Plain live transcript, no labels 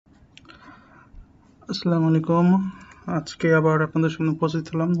আসসালামু আলাইকুম। আজকে আবার আপনাদের সামনে উপস্থিত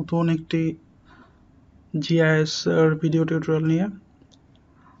হলাম নতুন একটি জিআইএস এর ভিডিও টিউটোরিয়াল নিয়ে।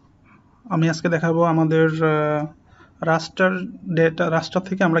 আমি আজকে দেখাবো আমাদের রাস্টার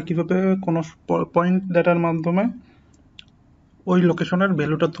থেকে আমরা কিভাবে কোনো পয়েন্ট ডেটার মাধ্যমে ওই লোকেশনের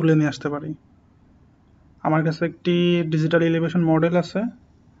ভ্যালুটা তুলে নিয়ে আসতে পারি। আমার কাছে একটি ডিজিটাল এলিভেশন মডেল আছে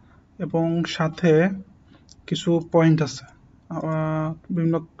এবং সাথে কিছু পয়েন্ট আছে,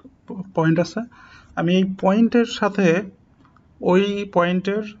 বিভিন্ন পয়েন্ট আছে। আমি এই পয়েন্টের সাথে ওই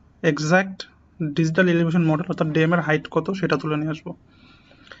পয়েন্টের এক্সাক্ট ডিজিটাল এলিভেশন মডেল অর্থাৎ ডেম এর হাইট কত সেটা তুলে নিয়ে আসবো।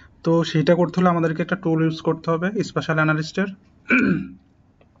 তো সেটা করতে হলে আমাদেরকে একটা টুল ইউজ করতে হবে স্পেশাল অ্যানালিস্টের।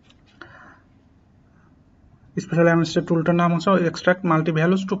 স্পেশাল অ্যানালিস্টের টুলটার নাম হচ্ছে extract multi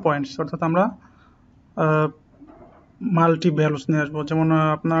values two points, অর্থাৎ আমরা মাল্টি ভ্যালুস নিয়ে আসবো। যেমন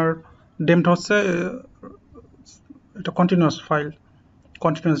আপনার ডেমটা হচ্ছে এটা কন্টিনিউয়াস ফাইল,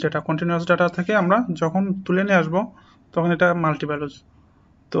 কন্টিনিউয়াস ডাটা থেকে আমরা যখন তুলে নিয়ে আসবো তখন এটা মাল্টি ভ্যালুস।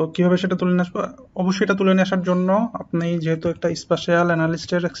 তো কীভাবে সেটা তুলে নিয়ে আসবো? অবশ্যই এটা তুলে নিয়ে আসার জন্য আপনি যেহেতু একটা স্পেশাল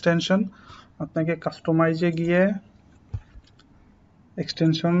অ্যানালিস্টের এক্সটেনশন, আপনাকে কাস্টমাইজে গিয়ে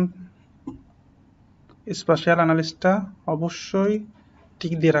এক্সটেনশন স্পেশাল অ্যানালিস্টটা অবশ্যই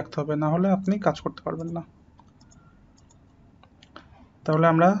টিক দিয়ে রাখতে হবে, না হলে আপনি কাজ করতে পারবেন না। তাহলে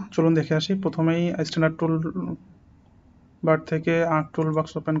আমরা চলুন দেখে আসি। প্রথমেই স্ট্যান্ডার্ড টুল বার থেকে আর্ক টুল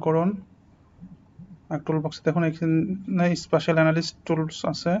বক্স ওপেন করুন। আর্ক টুল বক্সে দেখুন এখানে স্পেশাল অ্যানালিস্ট টুলস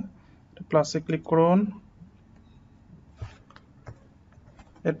আছে, প্লাসে ক্লিক করুন।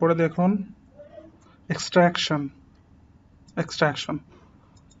 এরপরে দেখুন এক্সট্রাকশন,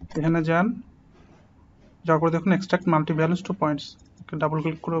 এখানে যান, যাওয়ার পরে দেখুন extract multi values two points, double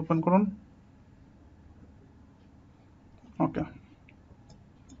click করে ওপেন করুন। ওকে,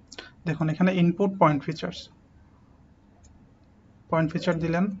 দেখুন এখানে ইনপুট পয়েন্ট ফিচার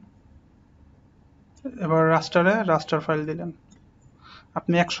দিলেন, এবার রাস্টার ফাইল দিলেন।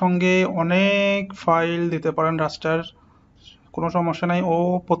 আপনি একসঙ্গে অনেক ফাইল দিতে পারেন রাস্টার, কোনো সমস্যা নাই, ও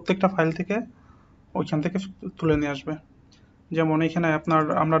প্রত্যেকটা ফাইল থেকে ওইখান থেকে তুলে নিয়ে আসবে। যেমন এখানে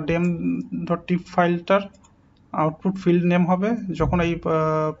আমরা dem.tip ফাইলটার আউটপুট ফিল্ড নেম হবে, যখন এই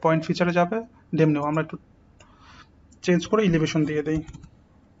পয়েন্ট ফিচারে যাবে ডেম নেব। আমরা একটু চেঞ্জ করে এলিভেশন দিয়ে দেই,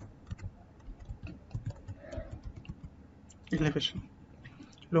 এলিভেশন।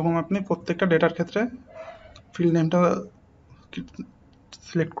 এরকম আপনি প্রত্যেকটা ডেটার ক্ষেত্রে ফিল্ড নেমটা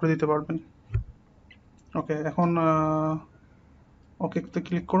সিলেক্ট করে দিতে পারবেন। ওকে, এখন ওকেতে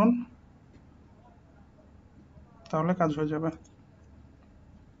ক্লিক করুন, তাহলে কাজ হয়ে যাবে।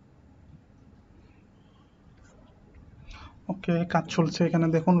 ওকে, কাজ চলছে। এখানে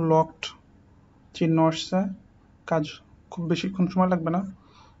দেখুন লকড চিহ্ন আসছে। কাজ খুব বেশিক্ষণ সময় লাগবে না,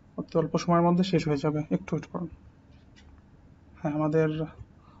 অতি অল্প সময়ের মধ্যে শেষ হয়ে যাবে। একটু ওয়েট করুন। হ্যাঁ, আমাদের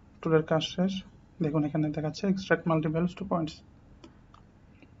টুলের কাজ শেষ। দেখুন এখানে দেখাচ্ছে extract multi values two points.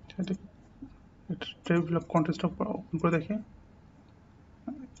 Develop contest open করে দেখি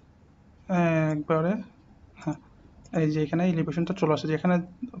একবারে। হ্যাঁ, এই যে এখানে এলিভেশনটা চলে আসছে, যেখানে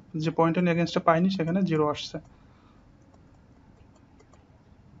যে পয়েন্টের এগেনস্টটা পাইনি সেখানে 0 আসছে।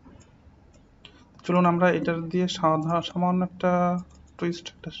 চলুন আমরা এটার দিয়ে সামান্য একটা টুইস্ট,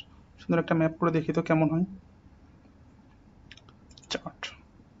 একটা সুন্দর একটা ম্যাপ করে দেখি তো কেমন হয়। Chart,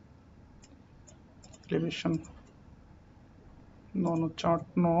 elevation, no chart,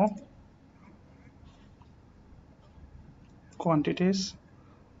 no quantities,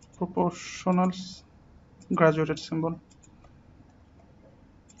 proportionals, graduated symbol,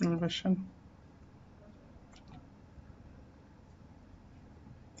 elevation.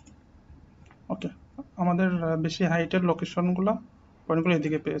 ওকে, আমাদের বেশি হাইটের লোকেশনগুলো পয়েন্টগুলো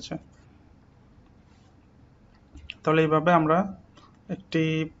এদিকে পেয়েছে। তাহলে এইভাবে আমরা একটি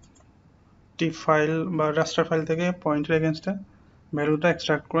টিপ ফাইল বা রাস্টার ফাইল থেকে পয়েন্টের এগেনস্টে ভ্যালুটা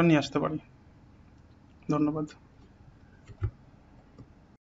এক্সট্রাক্ট করে নিয়ে আসতে পারি। ধন্যবাদ।